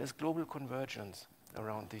 because there's global convergence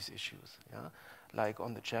around these issues, yeah? Like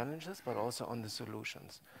on the challenges, but also on the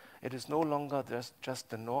solutions. It is no longer just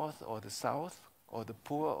the North or the South or the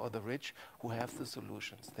poor or the rich who have the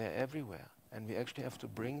solutions. They're everywhere. And we actually have to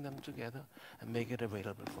bring them together and make it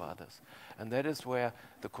available for others. And that is where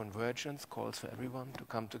the convergence calls for everyone to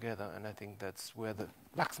come together. And I think that's where the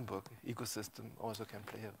Luxembourg ecosystem also can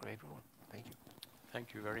play a great role. Thank you.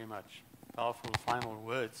 Thank you very much. Powerful final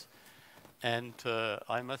words. And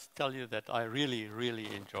I must tell you that I really, really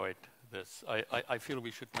enjoyed this. I feel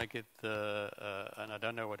we should make it, and I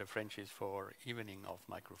don't know what the French is for, evening of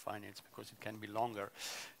microfinance, because it can be longer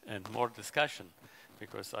and more discussion,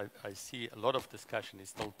 because I see a lot of discussion is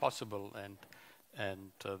still possible, and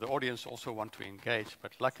the audience also want to engage,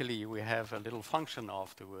 but luckily we have a little function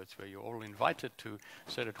afterwards where you're all invited to,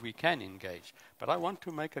 so that we can engage. But I want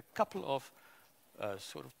to make a couple of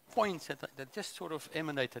sort of points that just sort of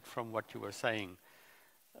emanated from what you were saying.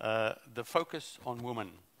 The focus on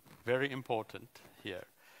women, very important here.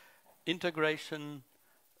 Integration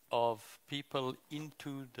of people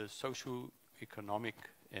into the socio-economic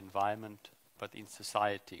environment, but in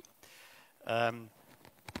society.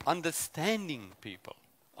 Understanding people,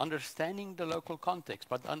 understanding the local context,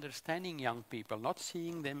 but understanding young people, not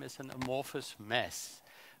seeing them as an amorphous mess,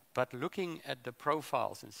 but looking at the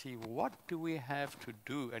profiles and see what do we have to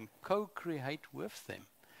do and co-create with them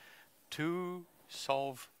to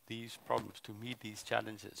solve these problems, to meet these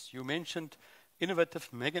challenges. You mentioned innovative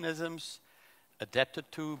mechanisms,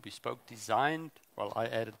 adapted to, bespoke designed. Well, I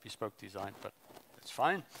added bespoke design, but that's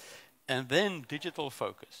fine. And then digital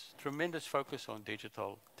focus, tremendous focus on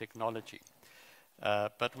digital technology.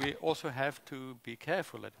 But we also have to be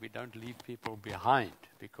careful that we don't leave people behind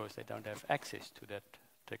because they don't have access to that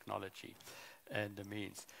technology and the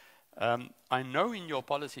means. I know in your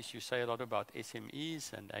policies you say a lot about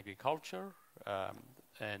SMEs and agriculture,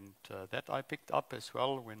 and that I picked up as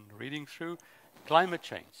well when reading through. Climate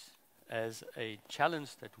change as a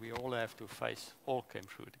challenge that we all have to face, all came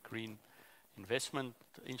through the green investment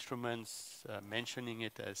instruments, mentioning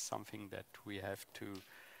it as something that we have to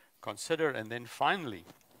consider. And then finally,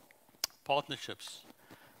 partnerships,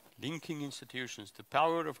 linking institutions, the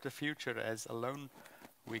power of the future, as alone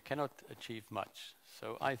we cannot achieve much.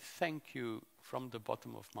 So I thank you from the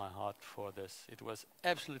bottom of my heart for this. It was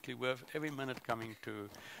absolutely worth every minute coming to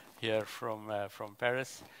here from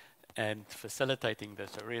Paris and facilitating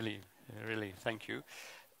this. So really, really thank you.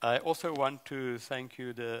 I also want to thank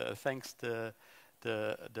you, thanks the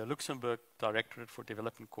Luxembourg Directorate for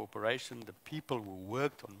Development Cooperation, the people who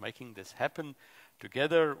worked on making this happen,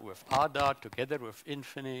 together with ADA, together with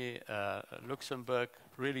Infini, Luxembourg,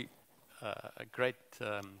 really a great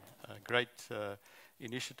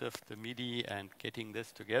initiative, the Midi, and getting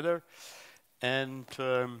this together. And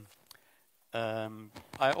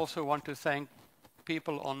I also want to thank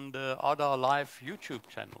people on the ADA Live YouTube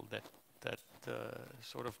channel that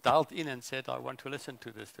sort of dialed in and said, I want to listen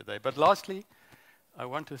to this today. But lastly, I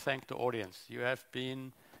want to thank the audience. You have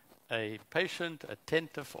been a patient,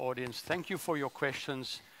 attentive audience. Thank you for your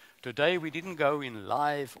questions. Today we didn't go in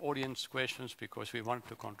live audience questions because we wanted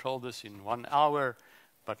to control this in 1 hour,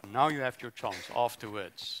 but now you have your chance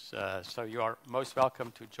afterwards. So you are most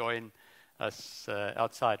welcome to join us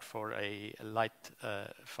outside for a light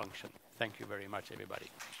function. Thank you very much,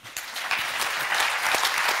 everybody.